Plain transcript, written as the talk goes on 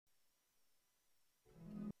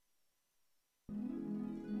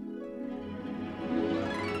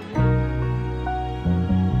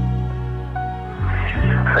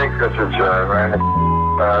This is Ryan.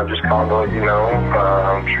 Just calling to let you know.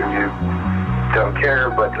 I'm sure you don't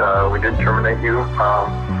care, but we did terminate you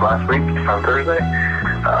last week on Thursday.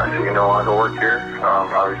 So you no longer work here.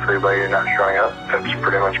 Obviously, by you not showing up, that's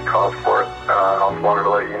pretty much a cause for it. I also wanted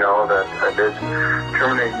to let you know that I did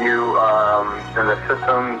terminate you in the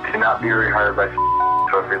system to not be rehired by.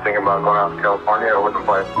 So if you're thinking about going out to California, I wouldn't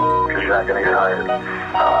apply because you're not going to get hired.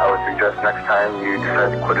 I would suggest next time you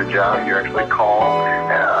decide to quit a job, you actually call,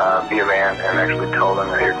 be a man, and actually tell them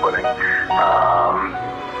that you're quitting.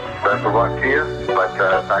 Best of luck to you, but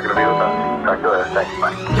it's not going to be with us. Talk to you later. Thanks.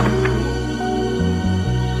 Bye.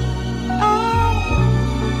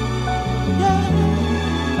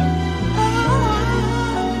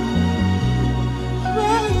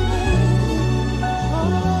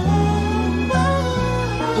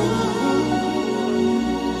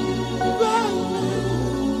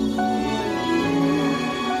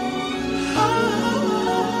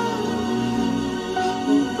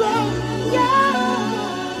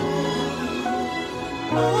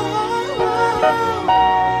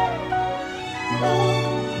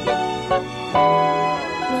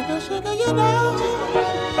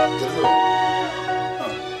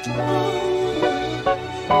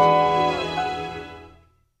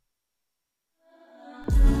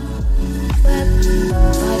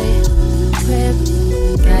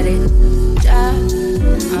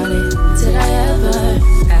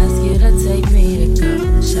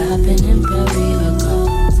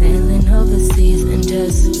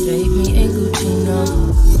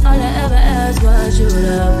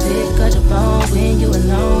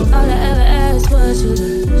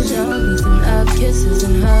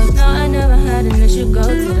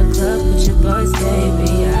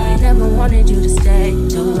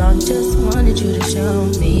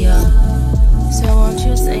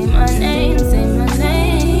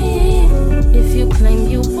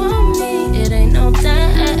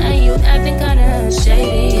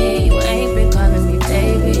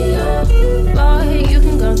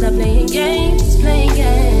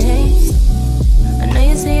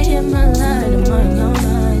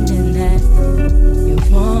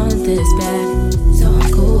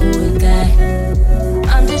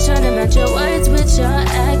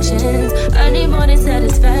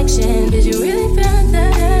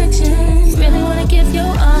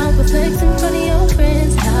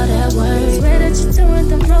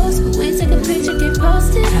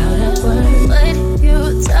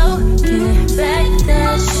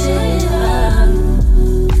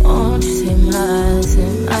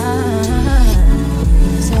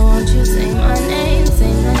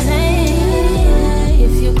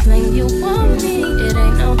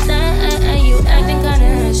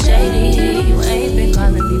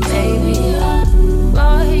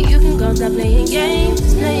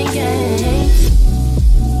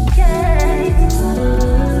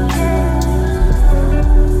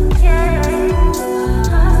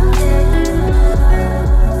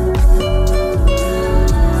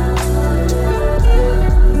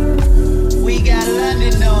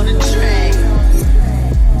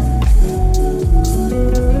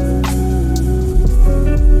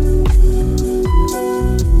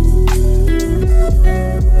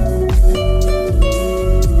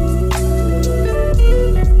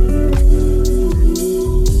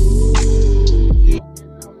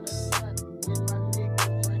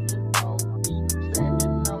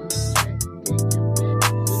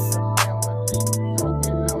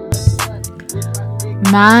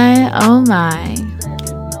 My, oh my.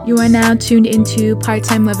 You are now tuned into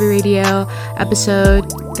Part-Time Lover Radio,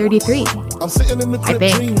 episode 33. I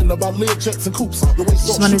think.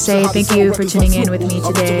 Just want to say thank you for tuning in with me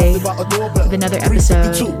today with another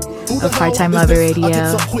episode of Part-Time Lover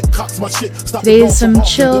Radio. Today is some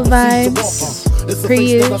chill vibes, per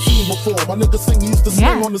usual.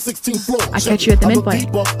 Yeah, I catch you at the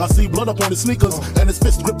midpoint. I see blood up on his sneakers and his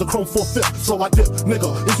fist grip the chrome 4/5. So I dip,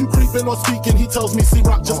 nigga. Is you creeping or speaking? He tells me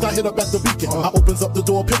C-Rock just got hit up at the beacon. I opens up the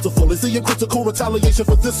door pitiful. Is he in critical? Retaliation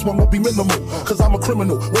for this one won't be minimal. Cause I'm a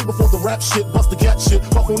criminal. Way before the rap shit, bust the cat shit.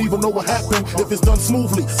 Puff won't even know what happened if it's done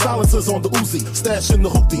smoothly. Silencers on the Uzi, stash in the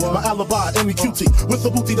hoopty. My alibi, any cutie. With the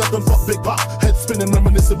booty that done fuck Big Pop. Head spinning,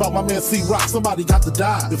 reminiscing about my man C-Rock. Somebody got to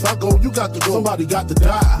die. If I go, you got to go. Somebody Somebody got to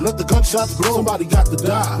die. Let the gunshots blow. Somebody got to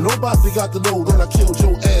die. Nobody got to know that I killed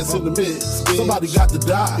your ass in the mid. Somebody got to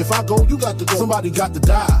die. If I go, you got to go. Somebody got to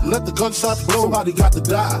die. Let the gunshots blow. Somebody got to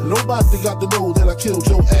die. Nobody got to know that I killed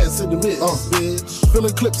your ass in the mid. Bitch.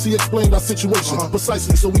 Filling clips, he explained our situation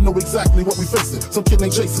precisely, so we know exactly what we facing. Some kid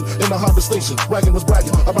named Jason in a Honda station. Wagon was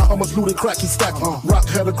bragging about how much loot and crack he stacking. Rock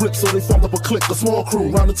had a grip, so they formed up a clique, a small crew.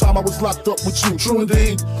 Around the time I was locked up with you. True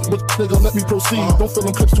indeed. But nigga, let me proceed. Don't fill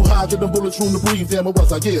them clips too high, get them bullets room to breathe. Damn, it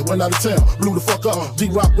was I, yeah, went out of town, blew the fuck up.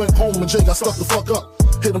 D-Rock went home and Jay got stuck the fuck up.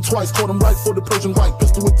 Hit him twice, caught him right for the Persian white.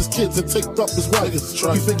 Pistol with his kids and taped up his wife.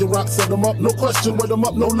 You figure Rock set him up? No question, wet him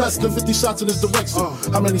up, no less than 50 shots in his direction.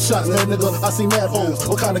 How many shots, man, nigga? I see mad holes.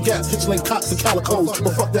 What kind of gas? Hitch link cocks and calicos.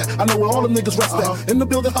 But fuck that, I know where all them niggas rest at. In the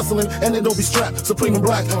building hustling, and they don't be strapped. Supreme and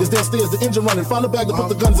Black is downstairs, the engine running. Find a bag to put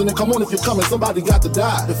the guns in and come on if you're coming. Somebody got to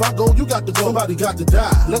die. If I go, you got to go. Somebody got to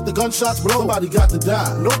die. Let the gunshots blow. Somebody got to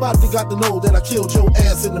die. Nobody got to know that I killed your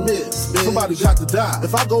ass in the mid. Somebody got to die.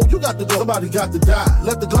 If I go, you got to go. Somebody got to die.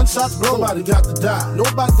 Let the gunshots blow. Somebody got to die.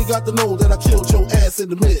 Nobody got to know that I killed your ass in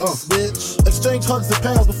the mid. Bitch. Exchange hugs and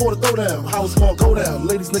pounds before the throwdown. How it's gonna go down.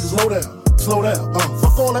 Ladies, niggas, low down. Slow down,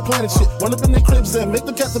 fuck all that planning shit. Run up in their cribs and make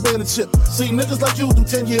them cats abandon shit. See, niggas like you do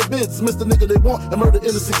 10-year bids. Mr. Nigga they want and murder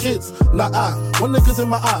innocent kids. Not I. One nigga's in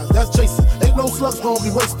my eyes, that's Jason. Ain't no slugs gonna be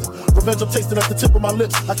wasted. Revenge I'm tasting at the tip of my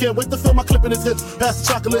lips. I can't wait to feel my clip in his hips. Pass the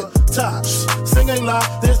chocolate, tie. Sing ain't lie.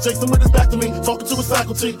 There's Jason with his back to me, talking to his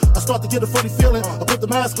faculty. I start to get a funny feeling. I put the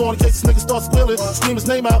mask on in case this nigga starts squealing. Scream his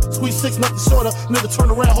name out, squeeze 6, nothing shorter. Nigga turn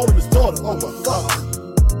around holding his daughter. Oh my God.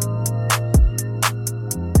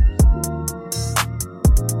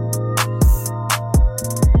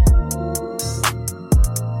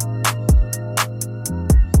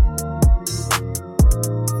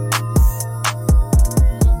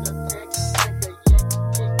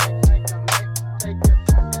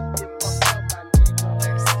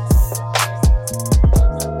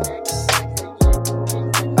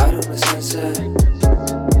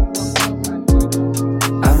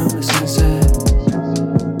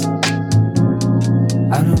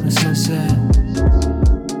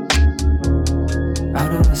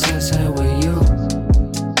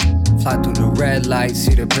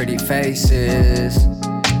 See the pretty faces.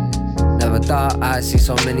 Never thought I'd see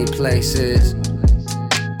so many places.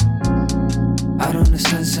 Out on the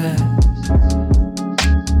sunset.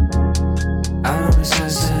 Out on the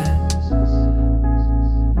sunset.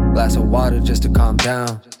 Glass of water just to calm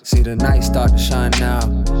down. See the night start to shine now.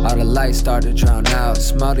 All the lights start to drown out.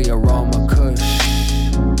 Smell the aroma, kush.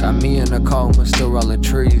 Got me in a coma, still rolling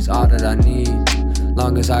trees. All that I need.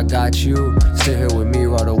 Long as I got you, sit here with me,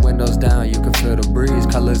 roll the windows down, you can feel the breeze.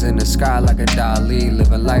 Colors in the sky like a Dali.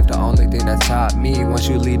 Living life the only thing that taught me. Once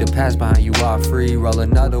you leave the past behind, you are free. Roll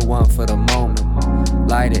another one for the moment.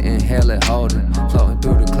 Light it, inhale it, hold it. Floating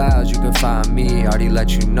through the clouds, you can find me. Already let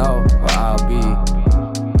you know where I'll be.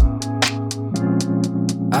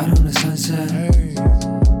 Out on the sunset. Hey.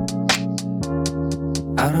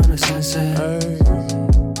 Out on the sunset. Hey.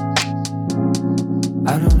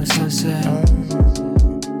 Out on the sunset. Hey.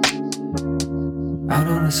 Out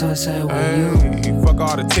on the sunset with you. Fuck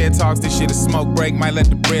all the TED Talks, this shit is smoke break. Might let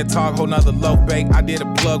the bread talk, whole nother loaf bake. I did a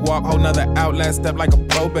plug walk, whole nother outlet step like a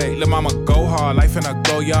probate. Lil' mama go hard, life in a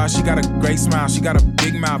go yard. She got a great smile, she got a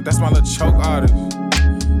big mouth. That's my little choke artist.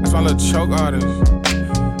 That's my little choke artist.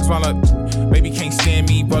 That's my little... Baby can't stand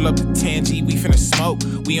me, roll up the 10G, we finna smoke.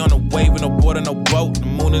 We on a wave with no border, no boat. The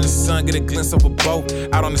moon and the sun get a glimpse of a boat.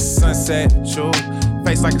 Out on the sunset, true.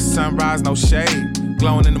 Face like a sunrise, no shade.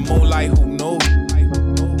 Glowing in the moonlight, who knew?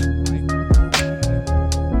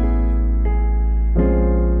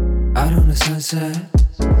 Out on the sunset.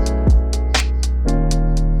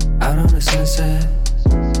 Out on the sunset.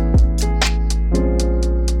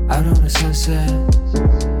 Out on the sunset.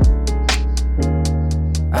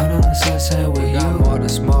 Out on the sunset with you. Got more to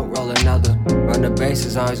smoke, roll another. Run the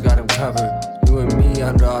bases, always got them covered. You and me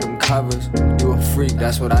under all them covers. You a freak,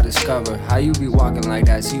 that's what I discovered. How you be walking like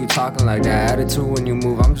that, see you talking like that. Attitude when you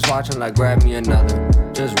move, I'm just watching like grab me another.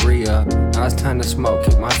 Just re-up, now it's time to smoke,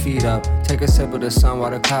 kick my feet up. Take a sip of the sun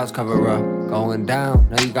while the clouds cover up. Going down,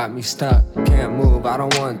 now you got me stuck. Can't move, I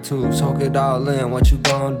don't want to. Soak it all in, what you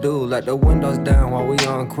gon' do? Let the windows down while we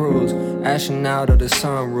on cruise. Ashing out of the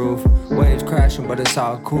sunroof. Waves crashing, but it's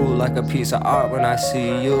all cool. Like a piece of art when I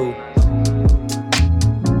see you.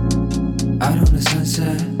 Out on the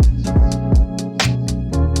sunset.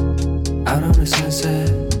 Out on the sunset.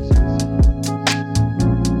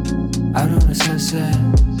 Out on the sunset.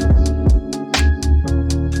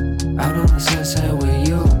 Out on the sunset with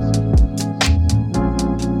you.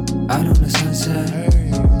 Out on the sunset.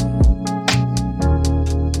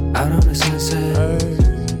 Out on the sunset.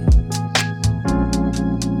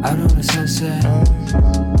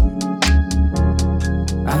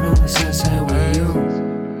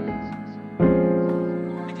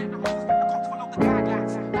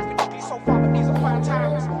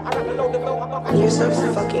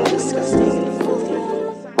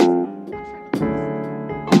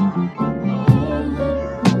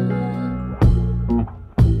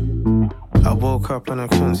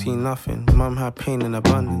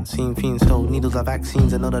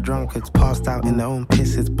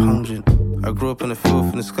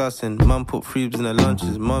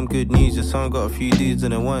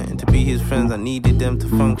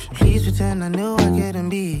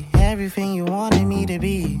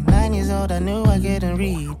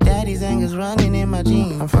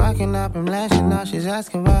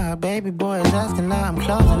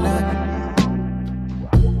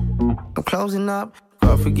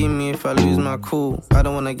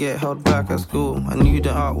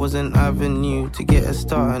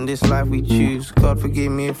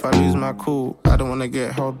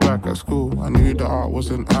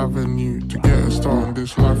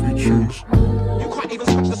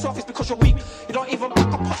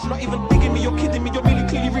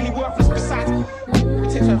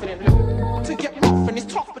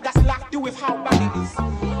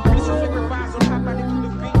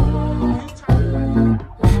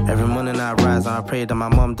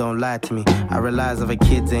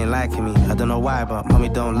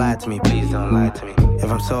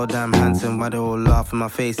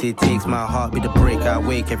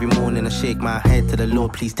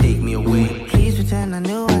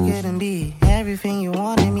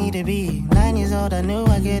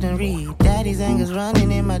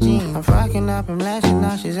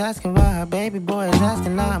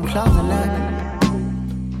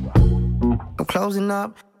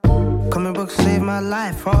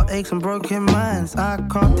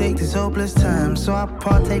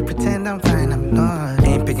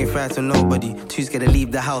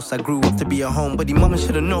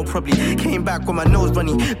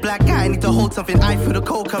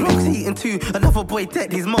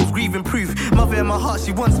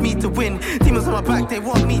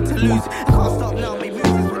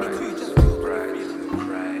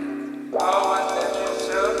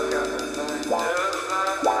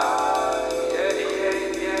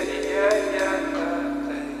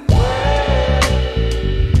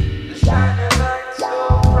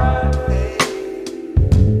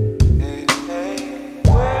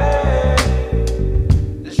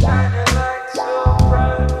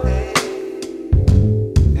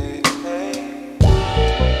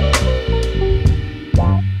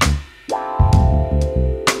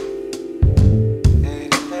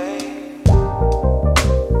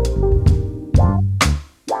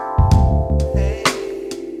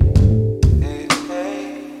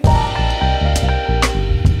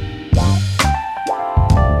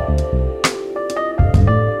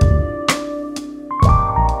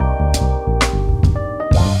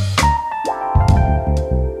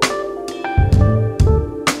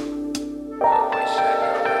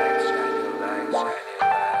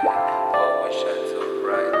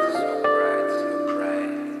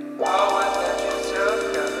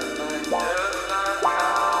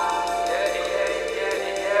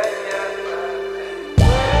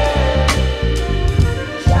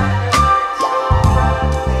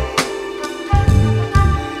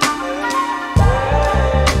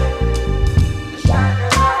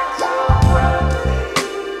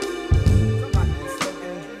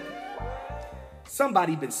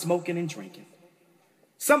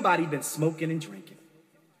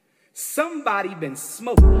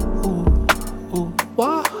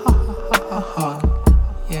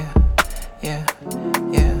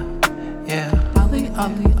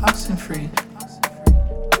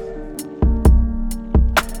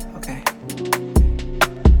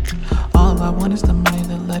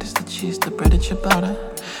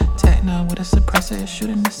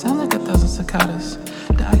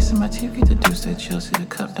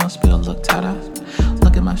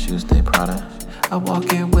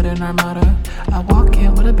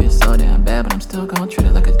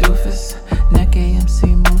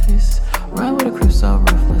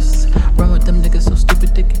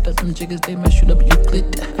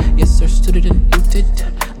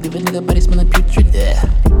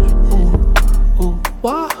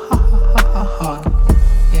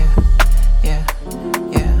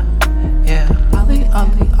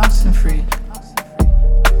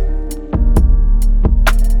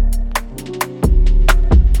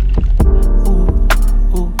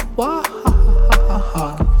 Wah, ha, ha, ha, ha.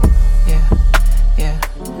 Yeah, yeah,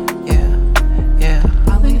 yeah,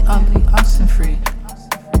 yeah. Ali, Oxenfree.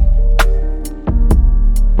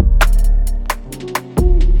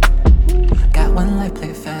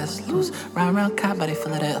 Smile around cop, body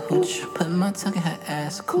full of that hooch. Putting my tongue in her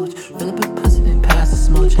ass, cooch. Fill up a pussy, then pass the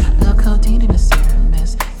smooch. Little codeine in the serum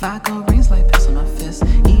mist. Vodka rings like piss on my fist.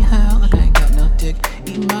 Eat her out like I ain't got no dick.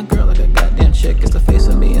 Eat my girl like a goddamn chick. It's the face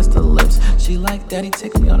of me, it's the lips. She like, daddy,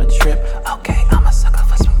 take me on a trip. Okay, I'm a sucker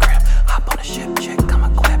for some grip. Hop on a ship, chick,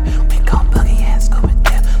 I'm equipped. We gon' boogie and scuba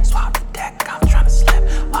dip. Swap the deck, I'm tryna slip.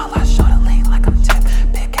 While I show the lean like I'm tip.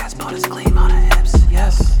 Big ass bonus gleam on her hips.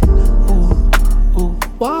 Yes. Ooh, ooh,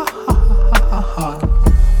 wah, ha, ha, ha, ha.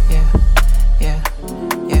 Yeah, yeah,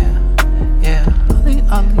 yeah, yeah.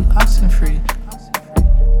 Ollie, oxen free.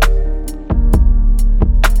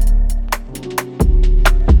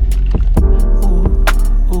 Ooh,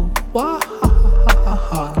 ooh, wah, ha, ha, ha,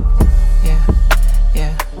 ha. Yeah,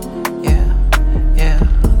 yeah, yeah, yeah.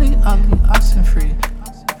 Ollie, oxen free.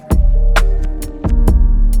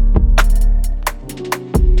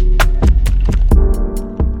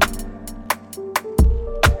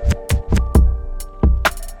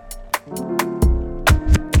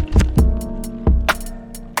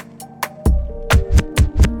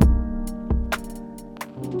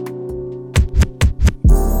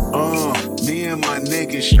 Me and my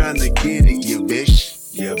niggas tryna get it, yeah, bitch.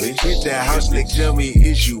 Yeah, bitch. Hit that house, nigga, tell me,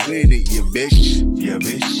 is you with it, yeah, bitch. Yeah,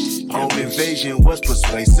 bitch. Home invasion was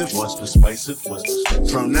persuasive. Was persuasive.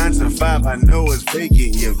 From 9 to 5, I know it's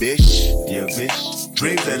vacant, yeah, bitch. Yeah, bitch.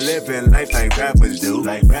 Dreams of living life like rappers do.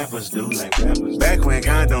 Like rappers do, like rappers. Back when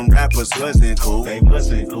condom rappers wasn't cool. They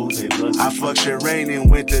wasn't cool, they wasn't. I fucked Shireen and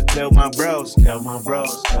went to tell my bros.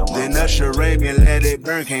 Then Usher Raymond Let It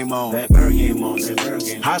Burn came on. That burn came on, that burn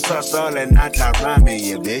came on. Hot sauce all that night, I rhyming,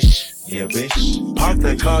 yeah, bitch. Yeah, bitch. Park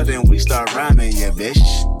the car, then we start rhyming, yeah, bitch.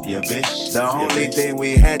 Yeah, bitch. The only thing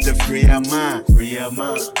we had to free our mind. Free our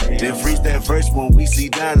mind. Then freeze that verse when we see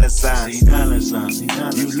dollar signs.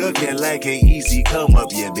 You looking like an easy come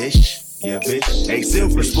up, yeah, bitch. Yeah, bitch. Hey,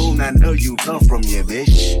 Silver Spoon, I know you come from, yeah,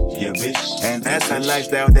 bitch. Yeah, bitch. And that's a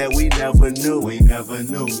lifestyle that we never knew. We never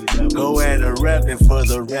knew. Go at a rapping for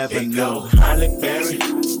the revenue. Go Halle Berry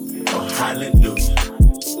or Hallelujah.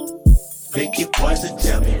 Pick your poison,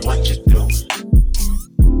 tell me what you do.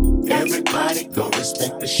 Everybody go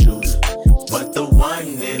respect the shooter, but the one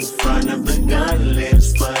in front of the gun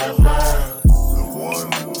lives forever. The one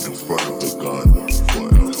in front of the gun lives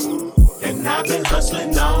forever. And I've been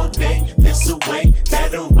hustling all day, this away,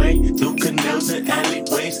 that away, through canals and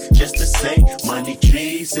alleyways, just to say, money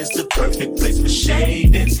trees is the perfect place for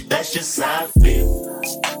shade, and that's just how I feel.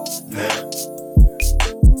 Nah.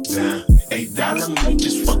 $8 might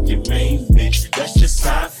just fuck your main bitch. That's just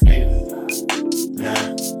how I feel.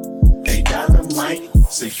 Nah. $8 might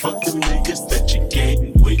say fuck the niggas that you gave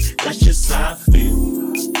with. That's just how I feel.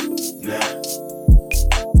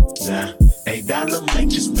 Nah. $8 might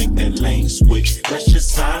just make that lane switch. That's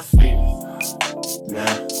just how I feel.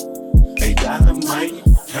 Nah. $8 might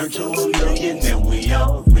turn to $1 million and we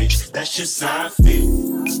all rich. That's just how I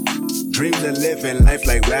feel. Dreams of living life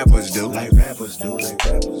like rappers do. Like rappers do, like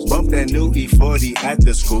rappers. Bump that new E40 at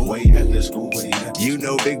the school. Way at the school, way at the You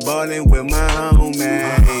know, big ballin' with my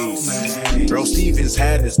homies. Bro Stevens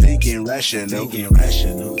had us thinking rational.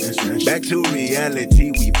 Back to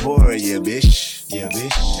reality, we pour, yeah, bitch. Yeah,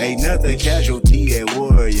 bitch. Ain't nothing casualty at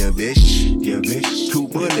war, yeah, bitch. Yeah, bitch. 2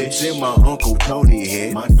 bullets in my Uncle Tony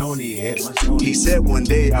head. My Tony head. He said one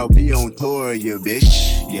day I'll be on tour, yeah,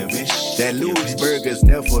 bitch. Yeah, bitch. That Louis burgers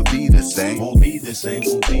never be the same. Won't be the same.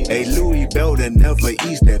 Hey, Louis Belder never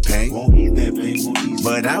eats that pain. Won't eat that pain.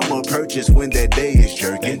 But I'ma purchase when that day is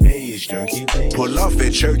jerking. Pull off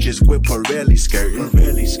at churches with Pirelli skirting.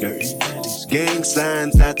 Gang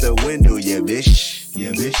signs out the window, yeah, bitch.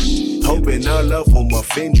 Yeah, bitch. Hoping all of them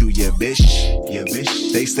offend you, yeah, bitch. Yeah,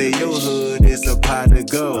 bitch. They say your hood is a pot of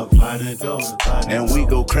gold. And we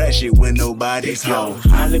go crash it when nobody's home.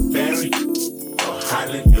 Halle Berry or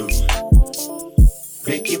Hallelujah.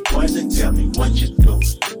 Pick your poison, tell me what you do.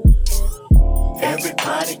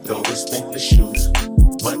 Everybody go respect the shooter,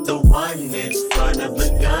 but the one in front of the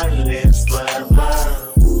gun lives forever.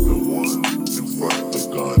 The one in front of the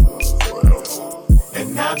gun lives forever.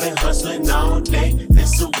 And I've been hustling all day,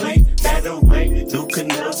 this away, that away, through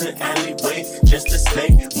canals and alleyways, just to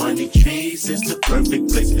stay. Money trees is the perfect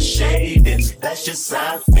place for shade, and that's just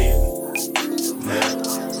how I feel. Nah.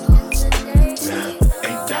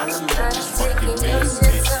 $8 might just fucking make bitch.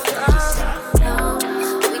 That's just how I feel.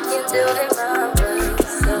 We can do it my way,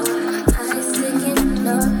 so I ain't sticking,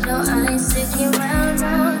 no, I ain't sticking around,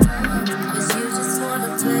 no. 'Cause you just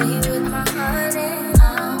wanna play with my heart, and I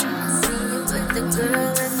see you with the girl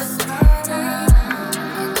in the corner.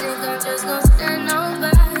 You think I'm just gonna stand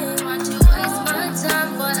nobody? Watch you waste my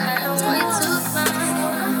time, but I am way too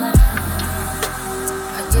fine.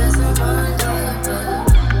 I guess I'm on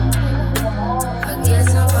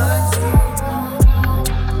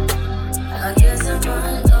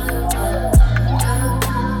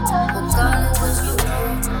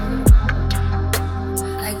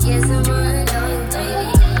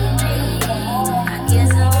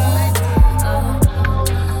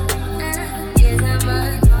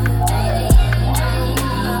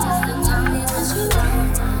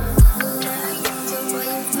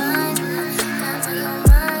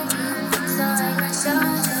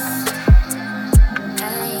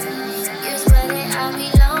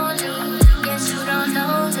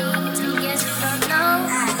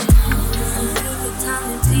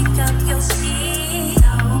come and pick up your shit.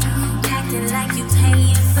 Acting like you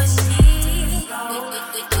paying for shit.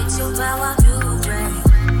 With your bow while you ready.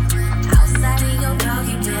 Outside of your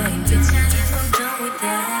doggy bag. Bitch, I am done with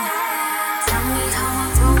that. Tell me how I'm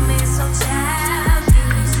growing so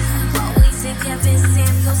childish. Always if you've been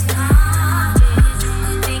seeing those comments. You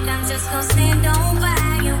think I'm just gonna stand on by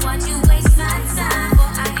and watch you waste my time?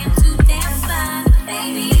 But I am too damn fine,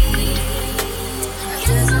 baby. I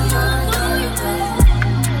guess I'm not going back.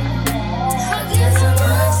 I guess I'm not.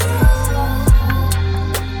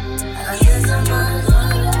 I guess I'm not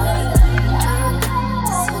going back.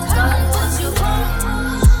 So call it what you want.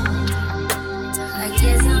 I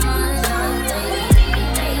guess I'm not going back.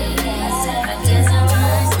 I guess I'm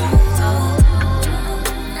not going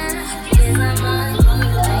back. I guess I'm not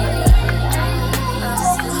going back.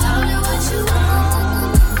 So call it what you want.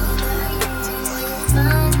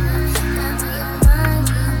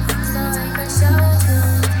 So I can show you.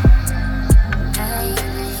 Hey,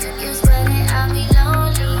 you swear that I'll be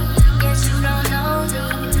lonely. Guess you don't know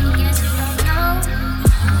me. Guess you don't know me.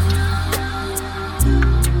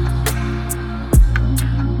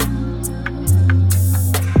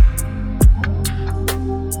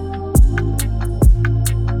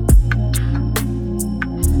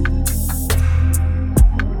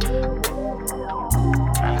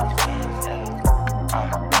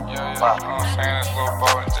 I'm saying this little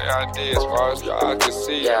boy and JID as far as your eyes can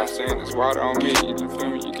see. I'm saying this water on me. You feel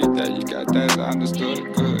me? You get that, you got that. I understood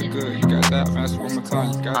it. Good. You got that. That's one more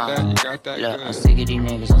time. You got that, you got that. Look, good. I'm sick of these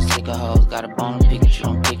niggas, I'm sick of hoes. Got a bone to pick at you,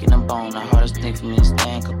 I'm picking a bone. The hardest thing for me is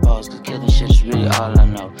staying composed. Cause killing shit is really all I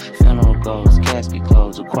know. Funeral goes, casket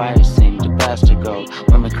closed, the choir sing, the pastor goes.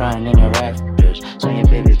 Women crying in their rafters. Turn your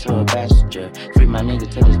baby to a passenger. Free my nigga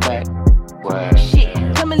till his back. Word. Shit,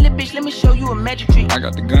 come in, little bitch, let me show you a magic trick. I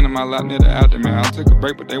got the gun in my lap near the afterman. I took a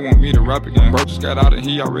break, but they want me to rap again. Bro just got out and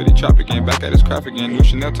he already trapped again. Back at his craft again. New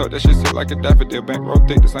Chanel talk, that shit sit like a daffodil. Bankroll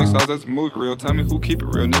thick, the same size as the movie reel. Tell me who keep it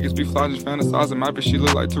real. Niggas be flogging, fantasizing. My bitch, she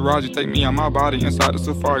look like Taraji. Take me on my body inside the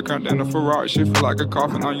Safari. Current in the Ferrari. Shit feel like a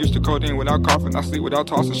coffin. I'm used to codeine without coughing. I sleep without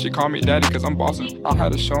tossing. She call me daddy cause I'm bossing. I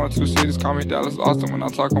had a show in 2 cities. Call me Dallas, Austin. When I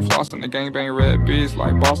talk, I'm flossing. The gangbang red bees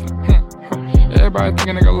like Boston. Everybody think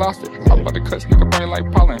a nigga lost it. All about the cuts, nigga burning like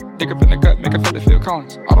pollen. Dick up in the gut, make a fit to Phil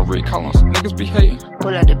Collins. I don't read columns, niggas be hating.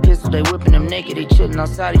 Pull out the pistol, they whipping them naked. They chillin'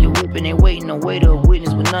 outside of your whipping, they waiting on way to a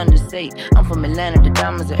witness with nothing to say. I'm from Atlanta, the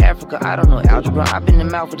diamonds of Africa. I don't know algebra. I've been the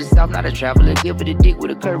mouth of the South, not a traveler. Give it a dick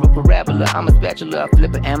with a curve, a parabola. I'm a spatula, I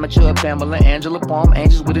flip an amateur, a Pamela, Angela Palm,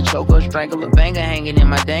 angels with a choker, a strangler, banger hanging in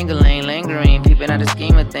my dangling, lingering, peeping out the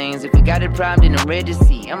scheme of things. If you got a problem, then I'm ready to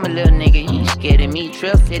see. I'm a little nigga, he ain't scared of me.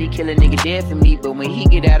 Trail said he kill a nigga dead for me, but when he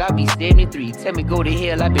get out, I'll be 73. Tell me go to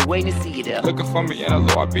hell, I've been waiting to see you there. Looking for me in a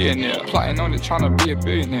low, I be in there. Plotting on it, trying to be a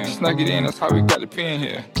billionaire. Snug it in, that's how we got the pin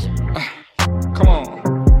here. Come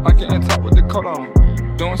on, I can't talk with the coat on.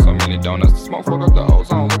 Doing so many donuts, the smoke fuck up the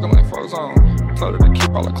ozone. Looking like Frozone. Told her to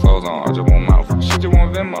keep all the clothes on. I just want mouth, she just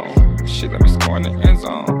want Venmo. She let me score in the end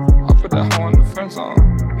zone. I put that hoe in the friend zone.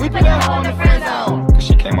 We put that hoe in the friend zone. Cause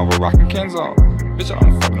she came over rockin' Kenzo. Bitch, I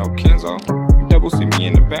don't fuck no Kenzo. Double see me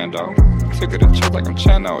in the bando. Took her to church like I'm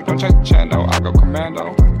Chano. Don't check the channel, I go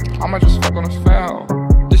commando. I'ma just fuck on this fan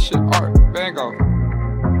hoe. This shit art, Van Gogh.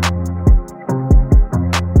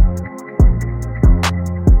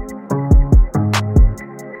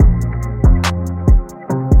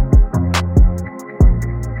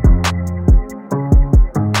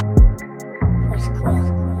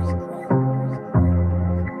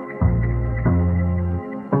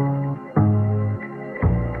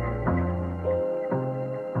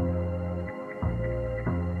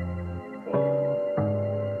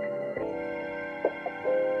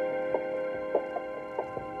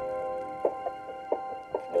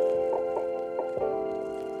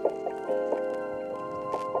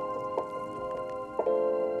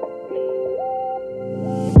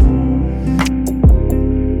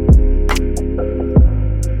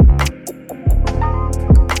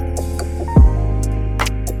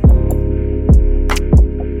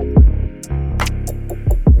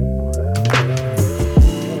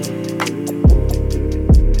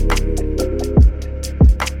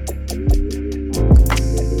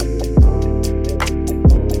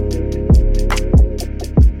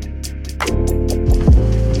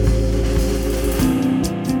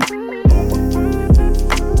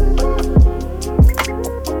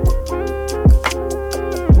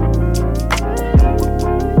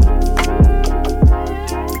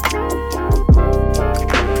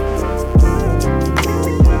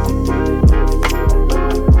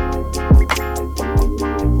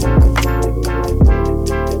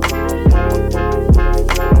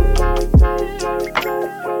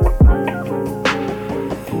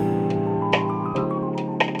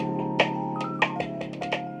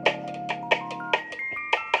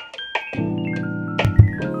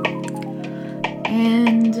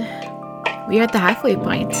 we are at the halfway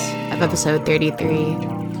point of episode 33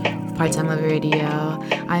 of Part-Time Lover Radio.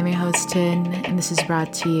 I'm your host, Tin, and this is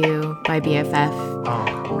brought to you by BFF.FM.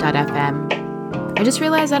 I just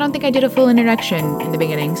realized I don't think I did a full introduction in the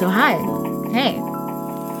beginning, so hi. Hey.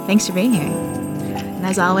 Thanks for being here. And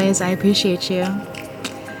as always, I appreciate you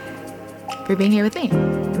for being here with me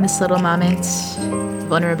in this little moment,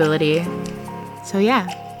 vulnerability. So yeah,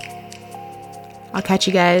 I'll catch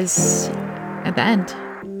you guys at the end.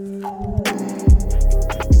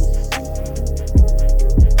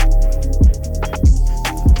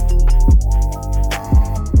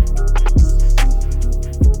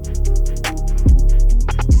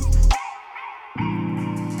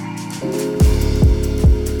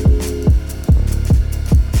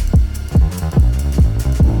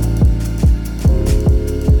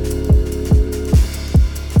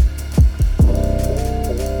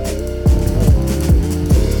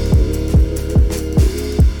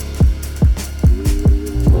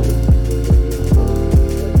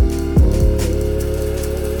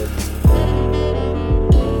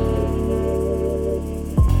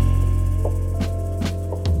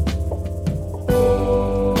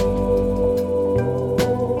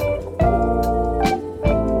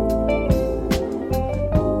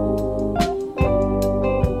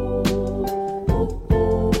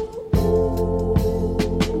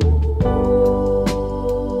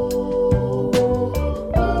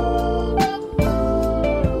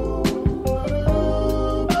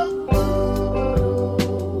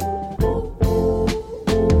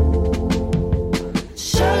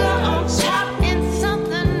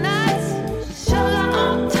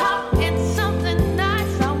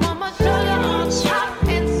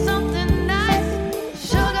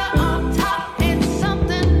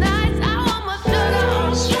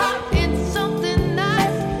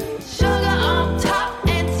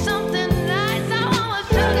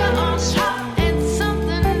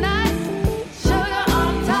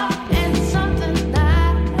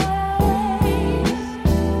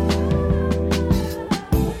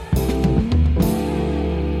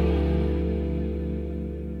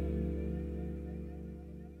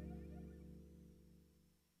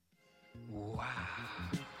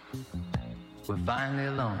 We're finally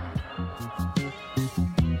alone.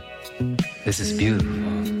 This is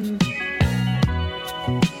beautiful.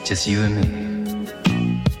 Just you and me.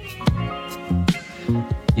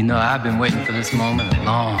 You know, I've been waiting for this moment a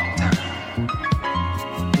long time.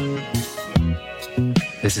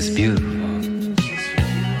 This is beautiful.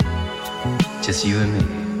 Just you and me.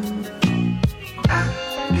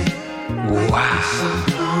 Wow.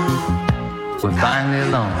 We're finally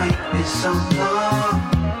alone.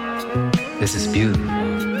 This is beautiful.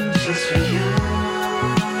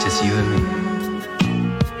 Just you and me.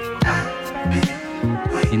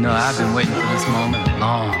 You know, I've been waiting for this moment a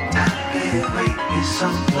long time.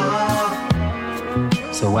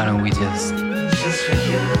 So why don't we just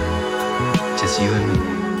you and me.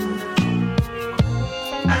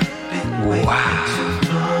 Wow.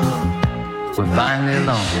 We're finally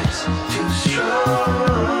alone.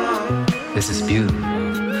 This is beautiful.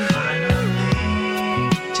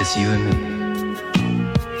 Just you and me.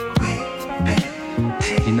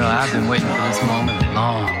 You know, I've been waiting for this moment a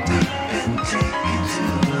long time.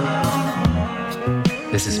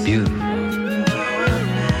 This is beautiful.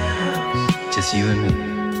 Just you and me.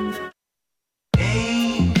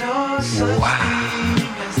 Wow.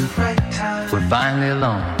 We're finally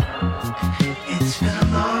alone.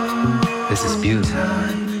 This is beautiful.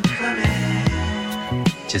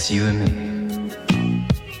 Just you and me.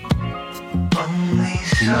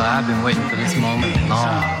 You know, I've been waiting for this moment a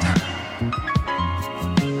long time.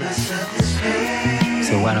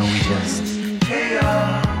 So why don't we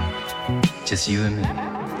just you and me.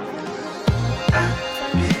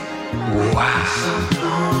 Wow.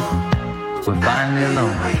 We're finally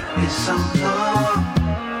alone.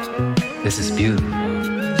 This is beautiful.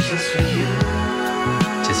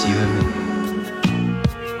 Just you and me.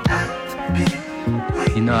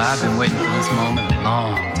 You know, I've been waiting for this moment a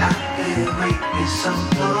long time.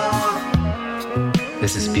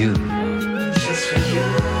 This is beautiful.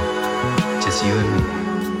 Just you and me.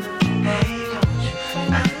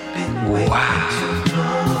 Wow.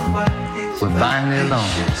 We're finally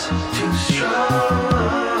alone.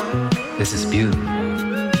 This is beautiful.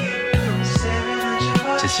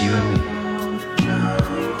 Just you and me.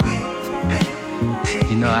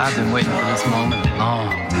 You know, I've been waiting for this moment a long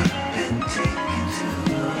time.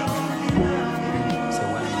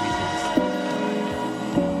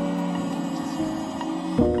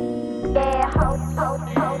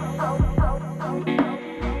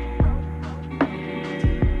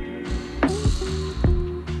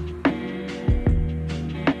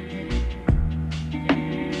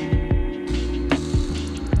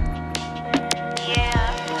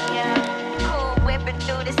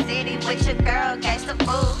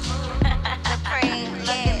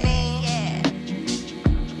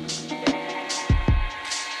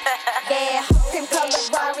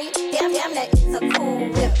 is a cool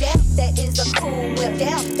whip. That is a cool whip.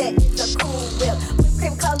 That is a cool whip. Whipped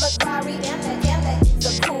cream colored Rari. That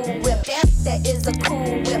is a cool whip. That is a cool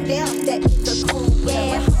whip. That is a cool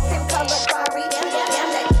whip. Whipped cream colored Rari. That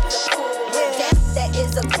is a cool whip. That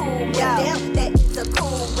is a cool whip. That is a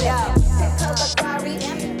cool whip. Whipped cream colored Rari.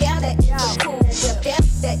 That is a cool whip.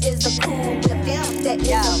 That is a cool whip. That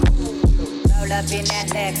is a cool whip. Roll up in that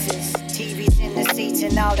Lexus. TVs in the seats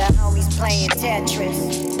and all the homies playing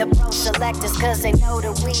Tetris. The pro selectors cause they know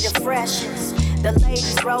that we the freshest. The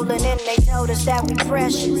ladies rolling in, they told us that we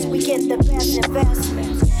precious. We get the best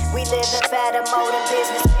investments. We live in better mode in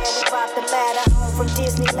business, man. We bought the matter home from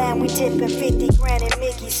Disneyland. We tipping 50 grand in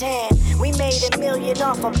Mickey's hand. We made $1 million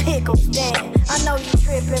off a pickle stand. I know you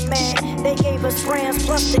tripping, man. They gave us grams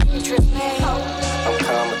plus the interest, man. I'm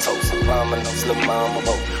comatose, Obama, Lil' Mama,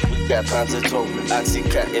 we got pounds of dope.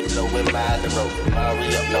 Oxycut, it blowin' mile the road.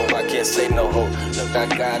 Mario, no, I can't say no ho. Look, I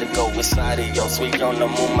gotta go inside of yo. Sweet on the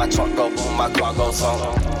moon, my trunk go boom, my car goes on.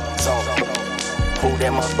 Who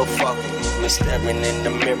that motherfucker? Me staring in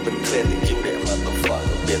the mirror clearly. You that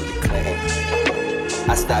motherfucker, Billy Clinton.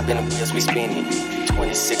 I stop in the wheels, we spinning.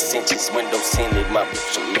 26 inches, windows tinted, my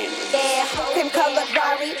bitch a minute. Yeah, cream colored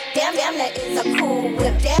Rari. Damn, that is a cool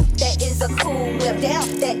whip. That is a cool whip. That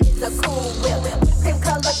is a cool whip. Cream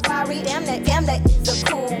colored Rari. Damn, that is a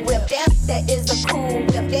cool whip. That is a cool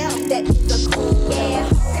whip. That is a cool whip. Yeah,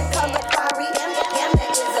 cream colored Rari. Damn,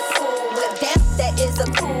 that is a cool whip. That is a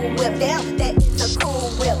cool whip. That is a cool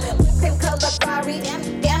whip. Cream colored Rari.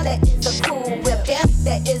 Damn, that is a cool whip.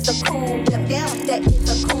 That is a cool whip. That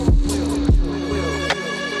is a cool whip.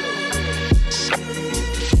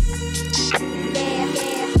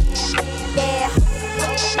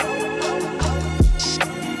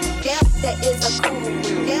 That is a cool,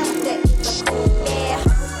 that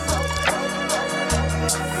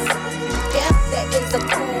is a cool, that is a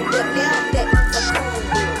cool, that is a cool.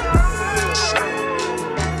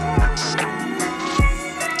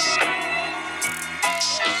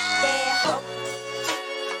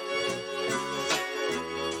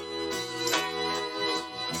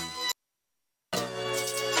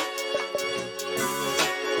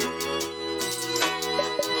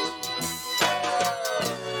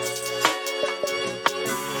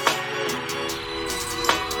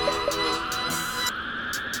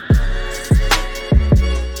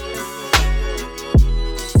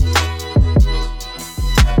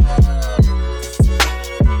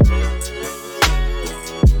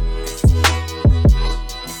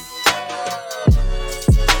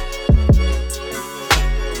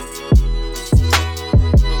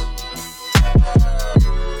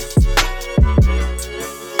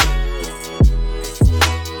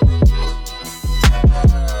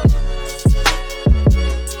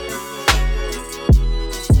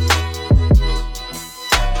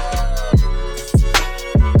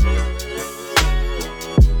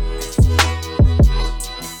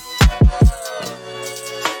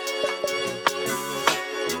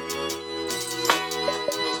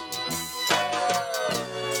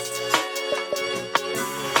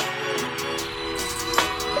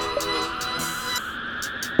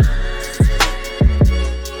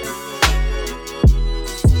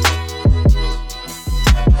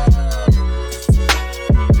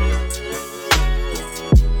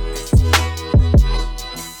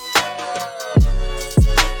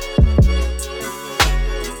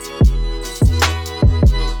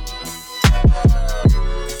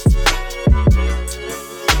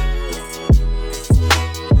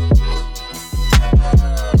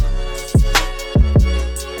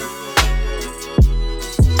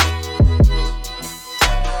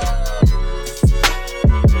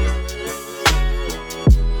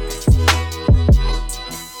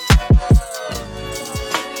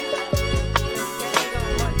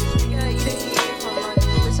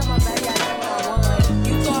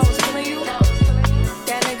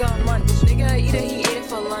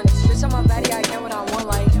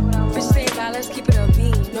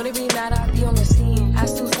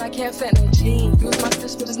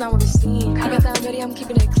 I'm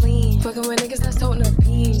keeping it clean. Fucking with niggas that's toting a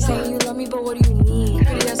beam. Saying you love me, but what do you mean?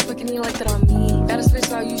 Pretty ass fucking you like that on me. Gotta switch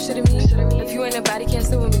how you shitting me. If you ain't a body, can't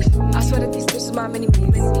sit with me. I swear that these bitches my mini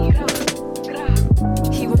me.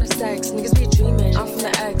 He wanna sex, niggas be dreaming. I'm from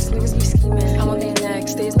the X, niggas be scheming. I'm on their neck,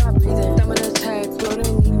 stays not breathing. Thumb in the check, bloated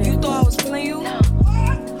and anemic. You thought I was feeling you? No.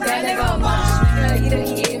 That nigga on lunch. Nigga eat it,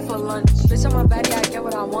 he ate it for lunch. Bitch on my body, I get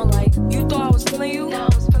what I want. Like you thought I was feeling you? No,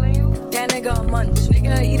 I was feeling you. That nigga on lunch.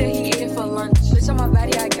 Nigga eat it, he ate it for lunch. Bitch on my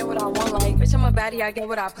body, I get what I want. Like bitch on my body, I get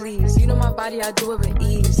what I please. You know my body, I do it with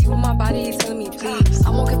ease. You want my body, he's telling me please. I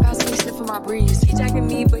won't capacity, sniffing my breeze. He jacking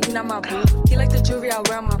me, but he not out my boob. He like the jewelry I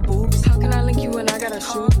wear on my boobs. How can I link you when I got a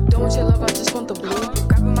shoe? Don't want your love, I just want the blue.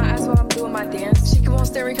 Grabbing my ass while I'm doing my dance. She keep on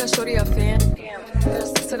staring cause shorty a fan. Damn,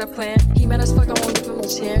 stick to the plan. He mad as fuck, I won't give him a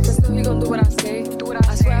chance. But still he gon' do what I say.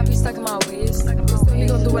 I swear I be stuck in my ways. But still he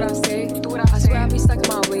gon' do what I say. I swear I be stuck in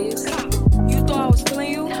my ways. You thought I was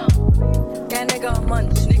feeling you? That nigga a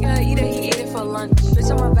munch. Nigga eat it, he ate it for lunch.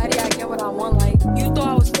 Bitch, I'm a baddie, I get what I want. Like, you thought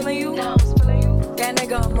I was feeling you? That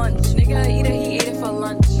nigga a munch. Nigga eat it, he ate it for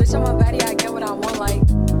lunch. Bitch, I'm a baddie, I get what I want. Like,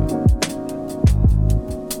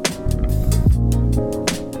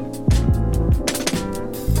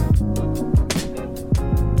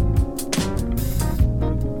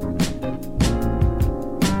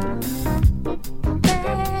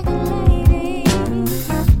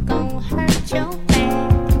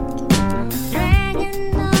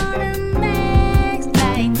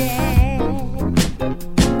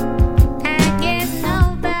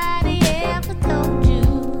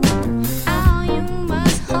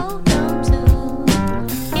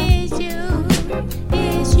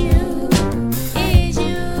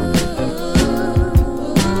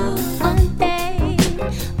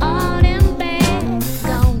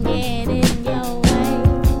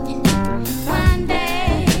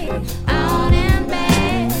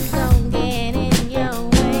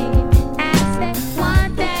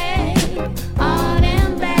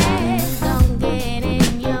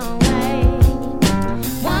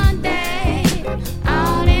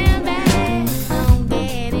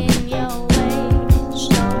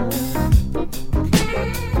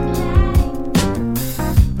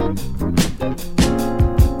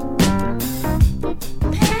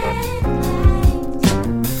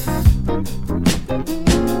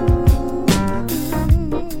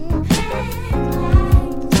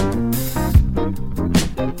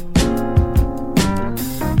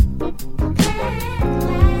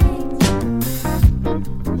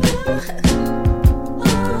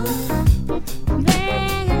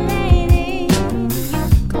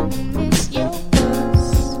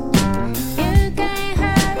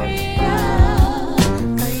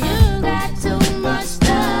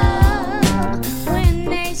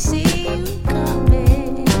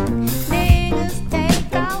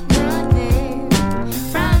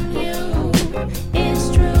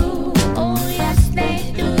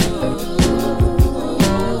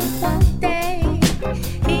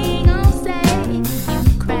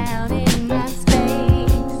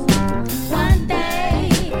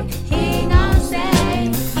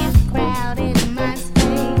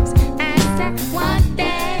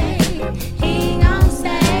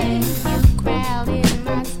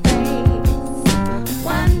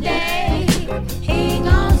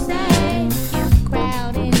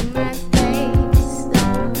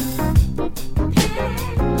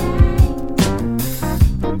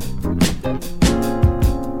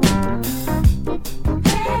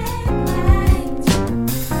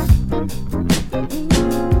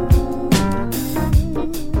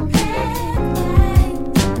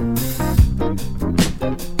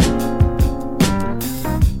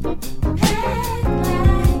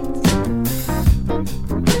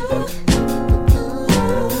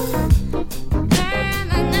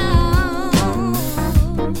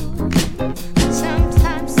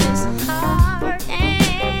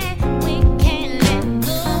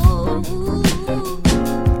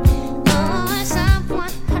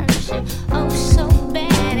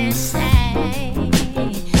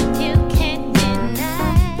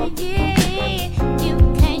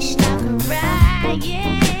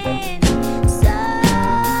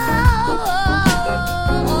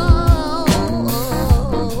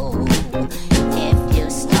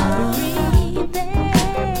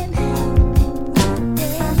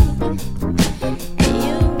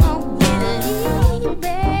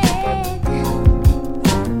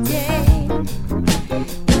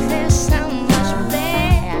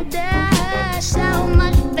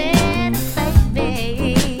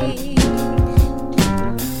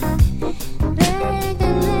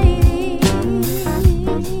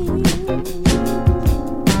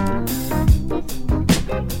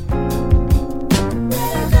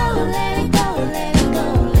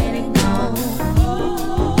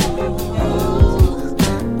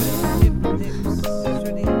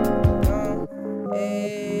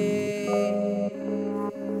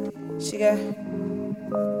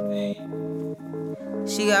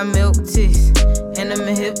 She got milk tits and them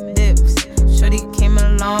hip dips. Shorty came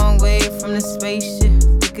a long way from the spaceship.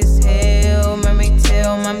 Thick as hell, mommy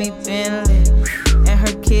tell, mommy been lit, and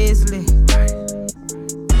her kids lit.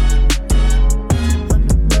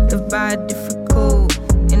 Live by a different code,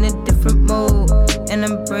 in a different mode, and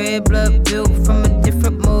I'm bred blood built from a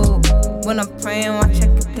different mold. When I'm praying, watch I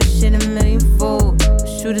get that shit a millionfold.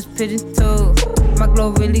 Shooters pigeon toe. My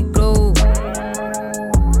glow really glow.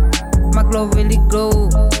 My glow really glow.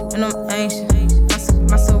 And I'm anxious.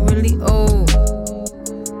 My soul really old.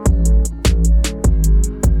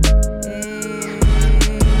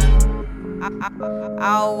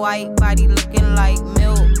 All white body looking like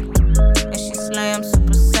milk. And she slam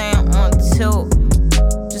Super Saiyan on tilt.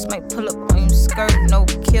 Just might pull up on you, skirt, no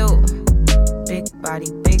kilt. Big body,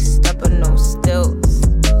 big stepper, no stilts.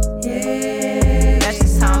 Yeah, that's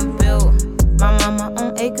just how I'm built. My mama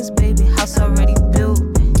on acres, baby, house already built.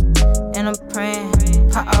 And I'm praying,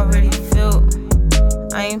 pot already filled.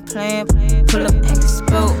 I ain't playing, pull up and get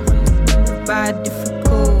spilled. By a different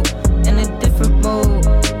code, in a different mode.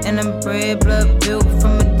 And I'm bred, blood built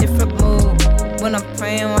from a different mode. When I'm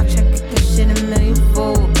praying, watch I get this shit a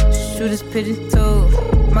millionfold. Shooters pigeon toe,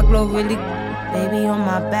 my glow really. Baby on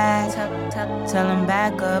my back, tell him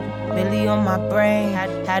back up. Billy on my brain,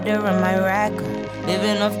 had to run my rack up.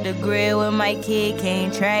 Living off the grid with my kid,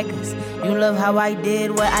 can't track us. You love how I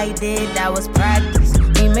did what I did, that was practice.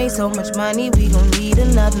 We made so much money, we gon' need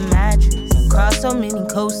another mattress. Crossed so many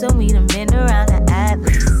coasts and we done been around the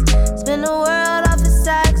atlas. Spin the world off its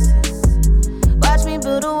axis. Watch me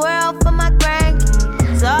build a world for my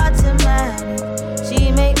grandkids. Automatic,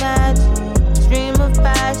 she make magic. Stream of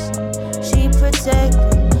passion, she protected.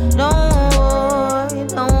 No war,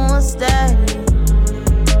 no one static.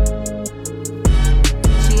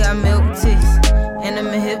 She got milk tits and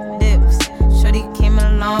them hip dips. Shorty came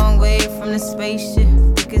a long way from the spaceship.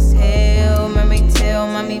 Thick as hell, mermaid tail,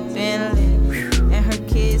 mommy been lit. And her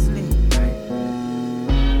kids lit.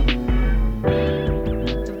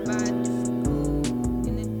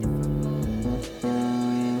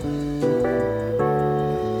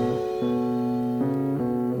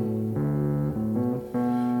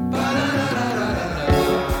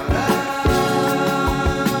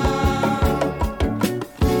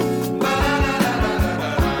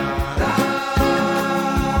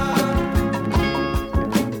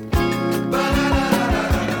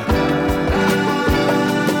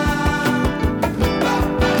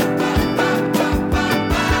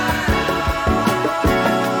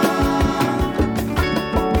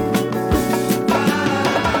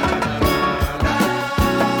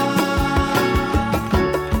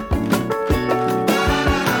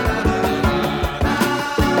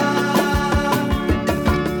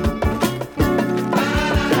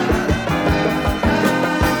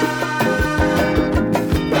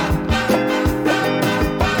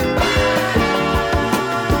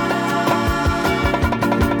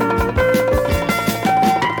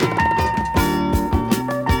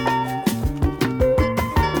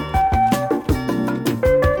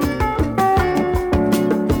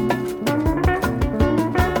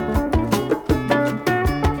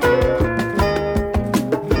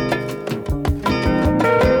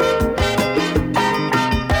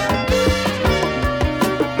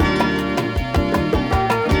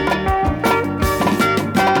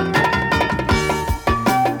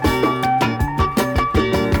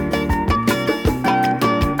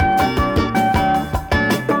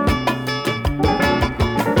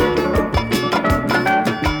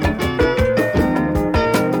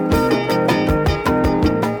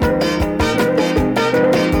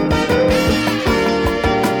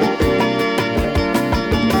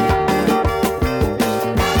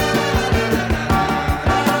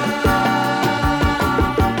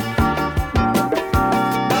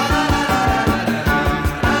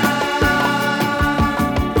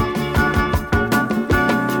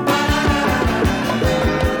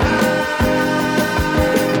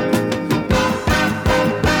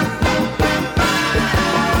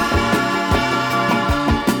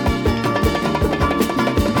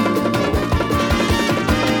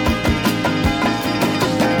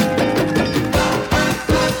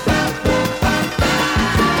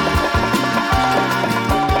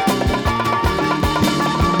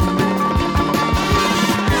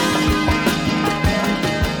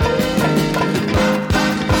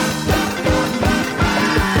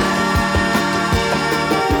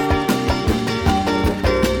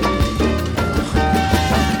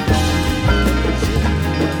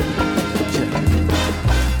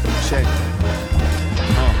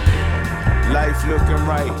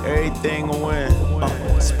 everything will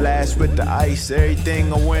win. Splash with the ice, everything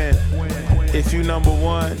will win. If you number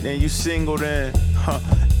one, then you single then.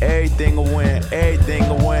 Everything will win, everything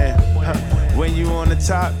will win. When you on the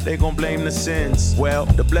top, they gon' blame the sins. Well,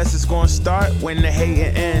 the blessings gon' start when the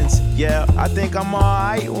hating ends. Yeah, I think I'm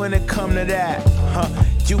alright when it come to that.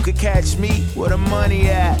 You could catch me where the money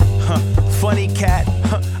at. Funny cat.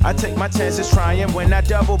 I take my chances trying when I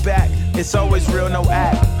double back. It's always real, no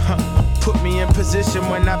act. Put me in position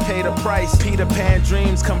when I pay the price. Peter Pan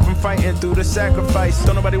dreams come from fighting through the sacrifice.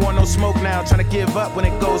 Don't nobody want no smoke now, trying to give up when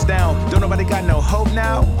it goes down. Don't nobody got no hope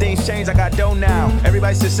now, things change, I got dough now.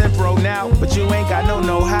 Everybody says Simpro now, but you ain't got no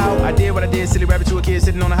know-how. I did what I did, silly rabbit to a kid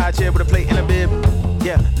sitting on a high chair with a plate and a bib.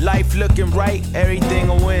 Yeah, life looking right, everything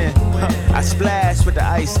will win. I splash with the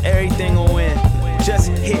ice, everything will win. Just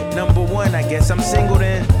hit #1, I guess I'm single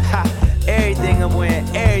then. Ha, everything will win,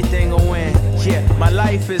 everything will win. Yeah, my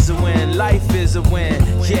life is a win, life is a win.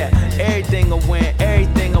 Yeah, everything will win,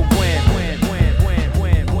 everything will win.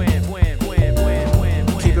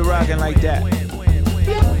 Keep it rocking like that.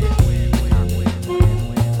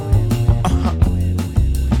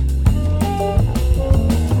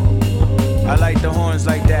 I like the horns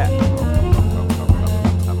like that.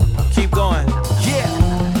 Keep going. Yeah.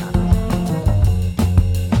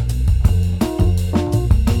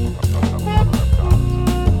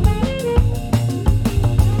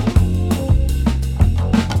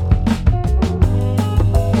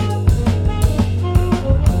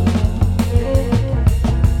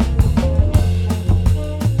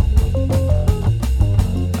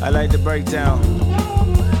 I like the breakdown.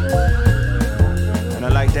 And I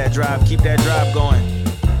like that drive, keep that drive going.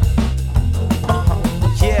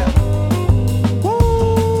 Yeah.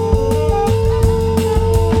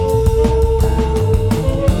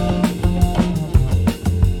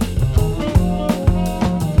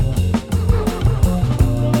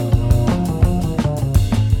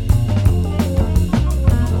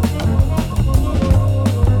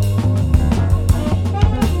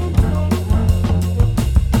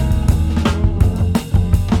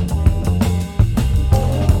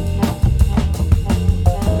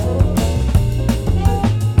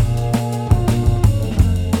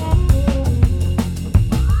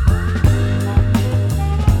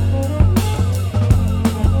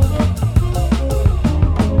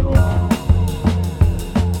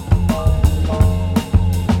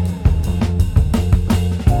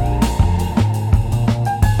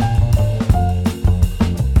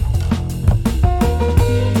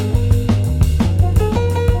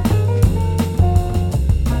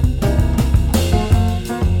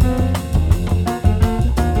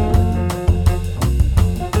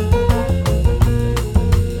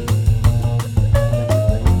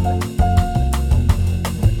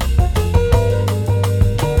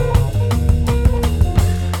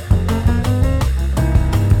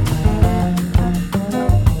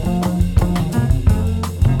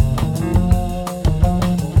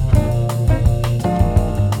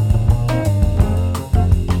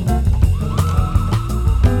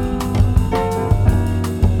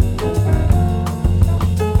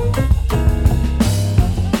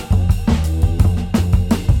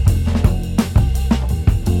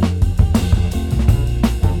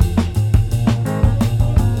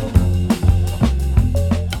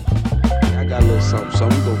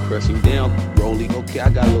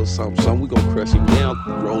 Something, we gonna crush him down,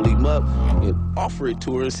 roll him up, and offer it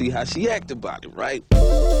to her and see how she act about it, right?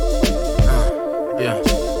 Yeah,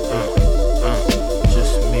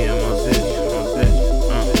 just me and my bitch,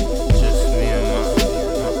 just me and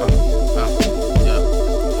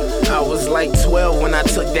yeah. I was like 12 when I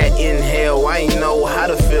took that inhale. I ain't know how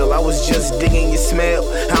to feel, I was just digging your smell.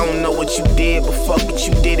 I don't know what you did, but fuck it,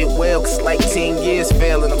 you did it well. Cause like 10 years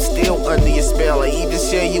fell and I'm still under your spell. I even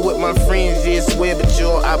share you with my friends, yeah, swear, but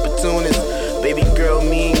you're an opportunist. Baby girl,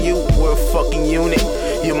 me and you, we're a fucking unit.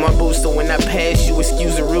 You're my booster when I pass you,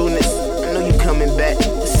 excuse the rudeness. I know you coming back,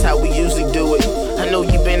 that's how we usually do it. I know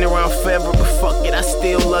you been around forever, but fuck it, I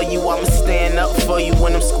still love you. I'ma stand up for you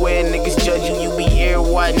when them square niggas judge you. You be here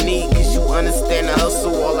what I need, cause you understand the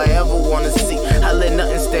hustle, all I ever wanna see. I let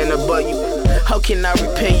nothing stand above you. How can I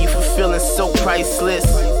repay you for feeling so priceless?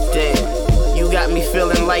 Damn, you got me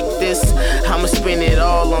feeling like this. I'ma spend it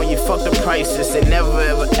all on you, fuck the prices, and never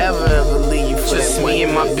ever ever ever leave you for just me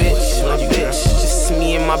and my bitch, my bitch. Just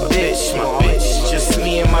me and my bitch, my bitch. Just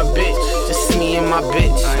me and my bitch. Just me and my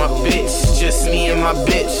bitch, my bitch. Just me and my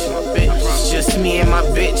bitch, my bitch. Just me and my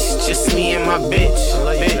bitch. Just me and my bitch,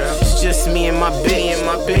 bitch. Just me and my bitch, and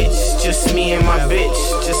my bitch. Just me and my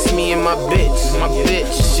bitch. Just me and my bitch, my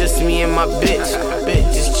bitch. Just me and my bitch,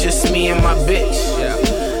 bitch. It's just me and my bitch.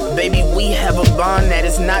 Baby, we have a bond that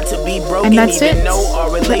is not to be broken. And that's it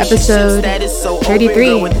for episode 33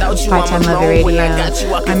 of Part-Time Lover Radio.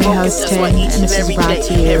 I'm your host, Tin, and this is brought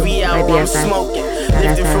to you by BFF.FM.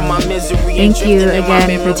 Thank you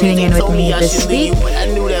again for tuning in with me this week.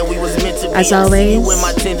 As always,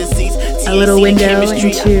 a little window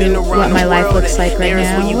into what my life looks like right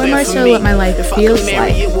now, or more so what my life feels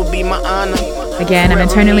like. Again, I'm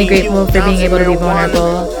eternally grateful for being able to be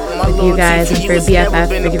vulnerable with you guys and for BFF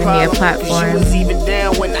for giving me a platform.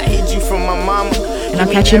 And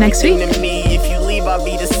I'll catch you next week. I'll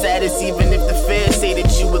be the saddest, even if the feds say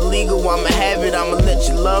that you illegal. I'ma have it, I'ma let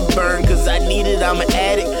your love burn, cause I need it, I'm an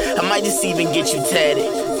addict. I might just even get you tatted.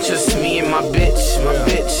 Just me and my bitch, my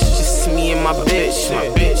bitch. Just me and my bitch, my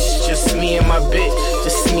bitch. Just me and my bitch,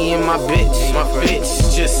 just me and my bitch, my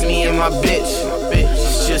bitch. Just me and my bitch, my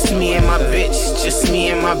bitch. Just me and my bitch, just me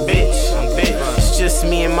and my bitch, my bitch. It's just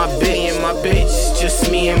me and my bitch, and my bitch. Just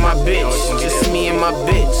me and my bitch, just me and my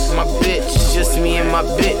bitch, my bitch. Just me and my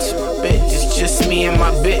bitch, bitch. It's just me and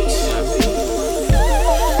my bitch.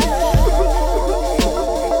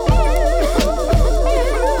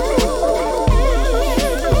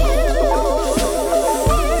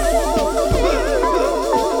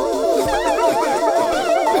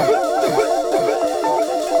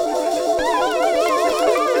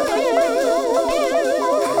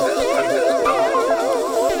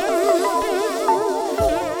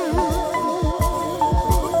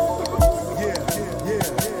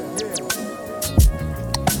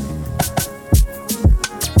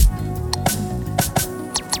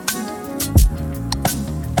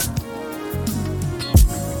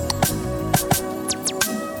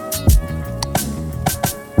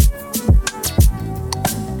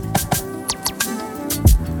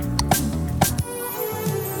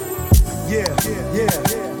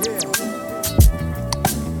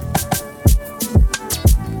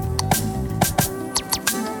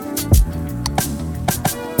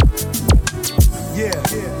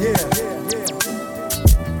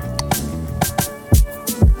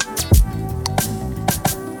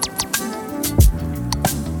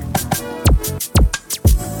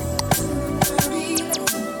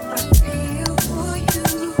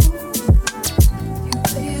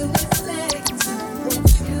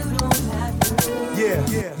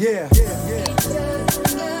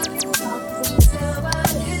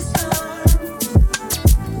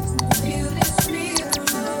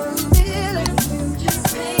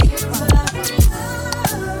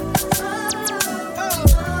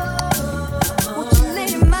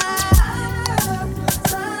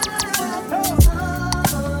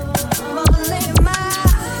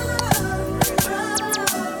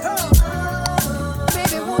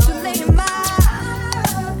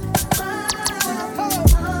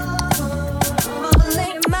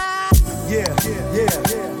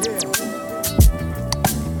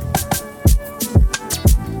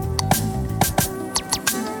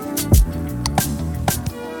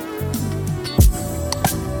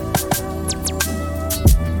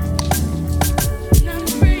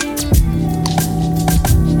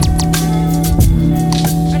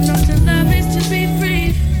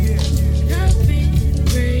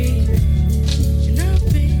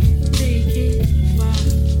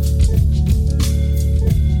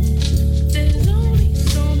 There's only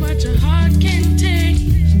so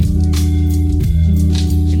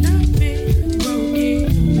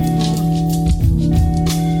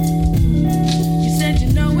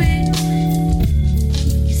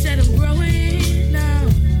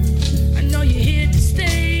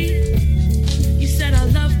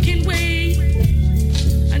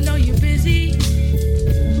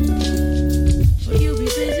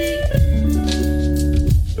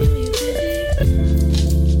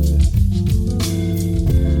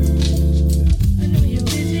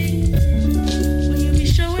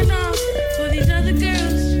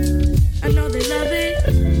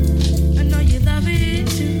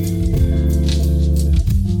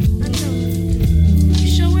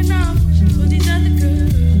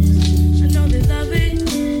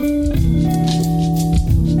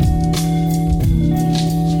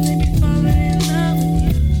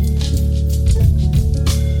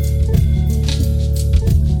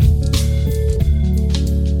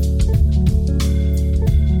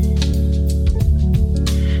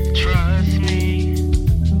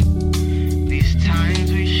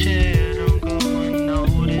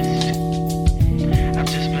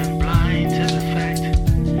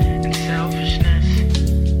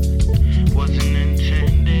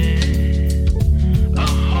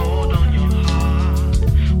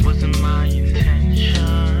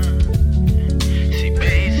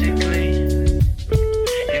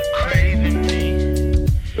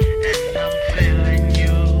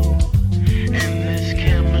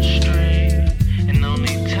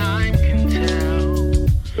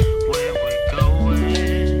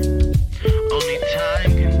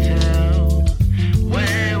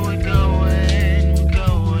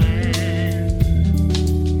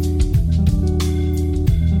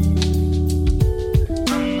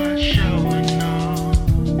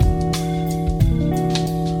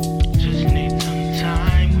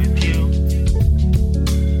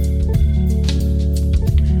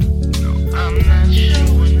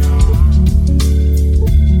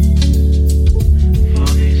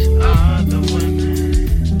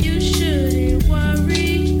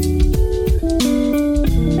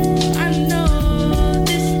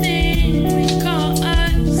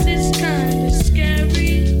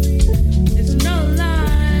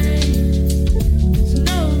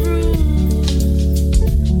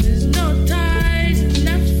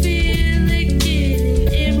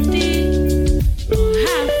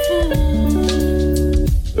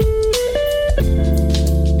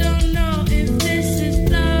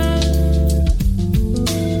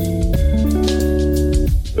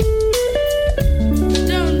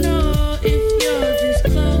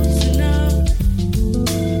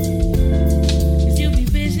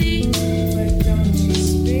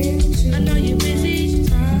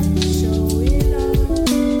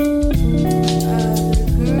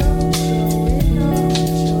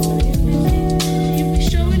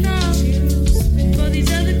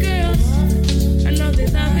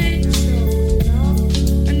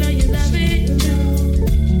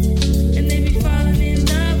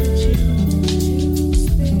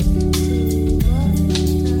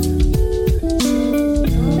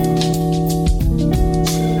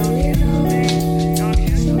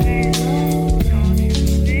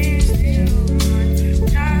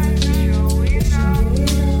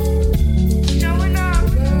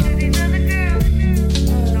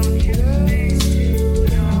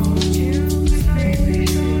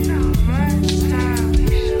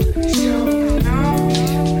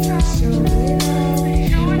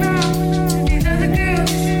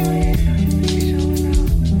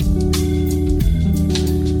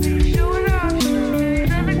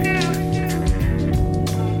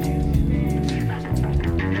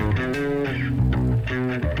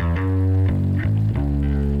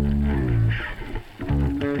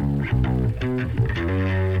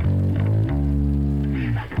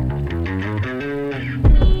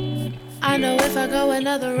I know if I go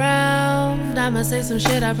another round, I'ma say some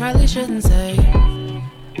shit I probably shouldn't say.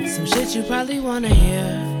 Some shit you probably wanna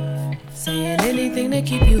hear. Saying anything to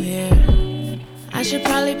keep you here. I should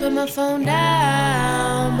probably put my phone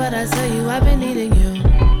down, but I tell you I've been needing you.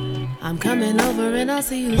 I'm coming over and I'll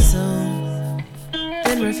see you soon.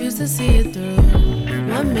 Then refuse to see it through.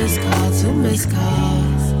 1 missed call, 2 missed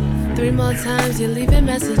calls. 3 more times you're leaving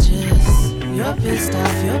messages. You're pissed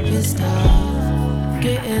off, you're pissed off.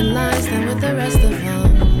 Get in line, stand with the rest of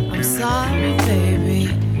them. I'm sorry, baby.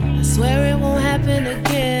 I swear it won't happen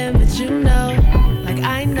again, but you know, like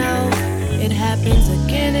I know, it happens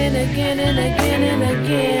again and again and again and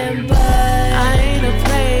again. But I ain't a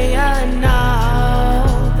player,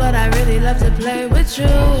 no. But I really love to play with you.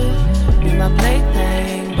 You're my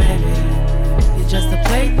plaything, baby. You're just a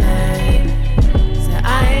plaything. Said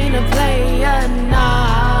I ain't a player, no.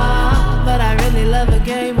 But I really love a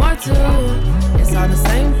game or two. It's all the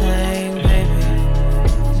same thing, baby.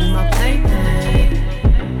 You're my plaything.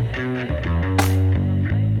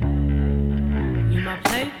 You're my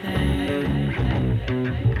plaything.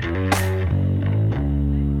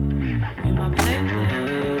 You're my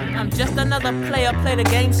plaything. I'm just another player, play the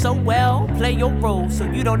game so well. Play your role so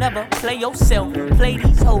you don't ever play yourself. Play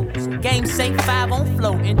these hoes. Game say 5 on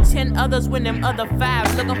float, and 10 others when them other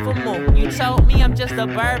 5 looking for more. You told me I'm just a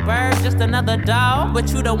bird, just another dog.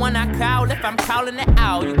 But you the one I call if I'm calling it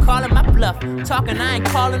out. You calling my bluff, talking I ain't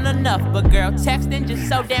calling enough. But girl, texting just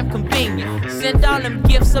so damn convenient. Sent all them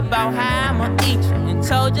gifts about how I'ma eat you. And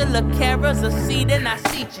told you look carrots a seed and I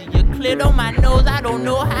see you. You cleared on my nose, I don't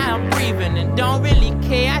know how I'm breathing. And don't really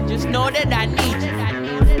care, I just know that I need you.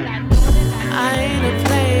 I ain't a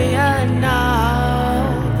player,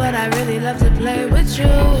 no. But I really love to play with you.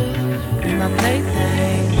 You're my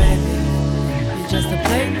plaything, baby. You're just a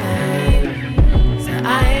plaything. So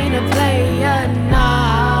I ain't a player, no.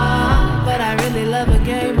 But I really love a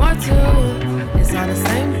game or two. It's all the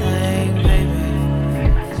same thing,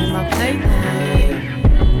 baby. You're my plaything.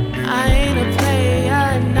 I ain't a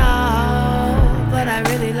player, no. But I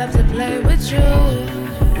really love to play with you.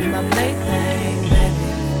 You're my plaything, baby.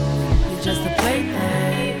 You're just a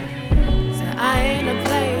plaything. So I ain't a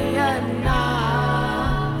player,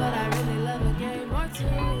 nah. But I really love a game or two.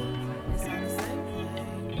 It's all the same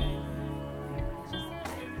thing.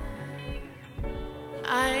 I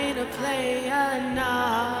ain't a player,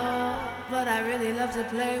 nah. But I really love to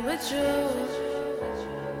play with you.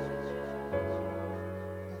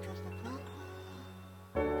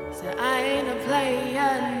 So I ain't a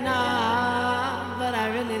player, nah. But I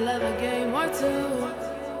really love a game or two.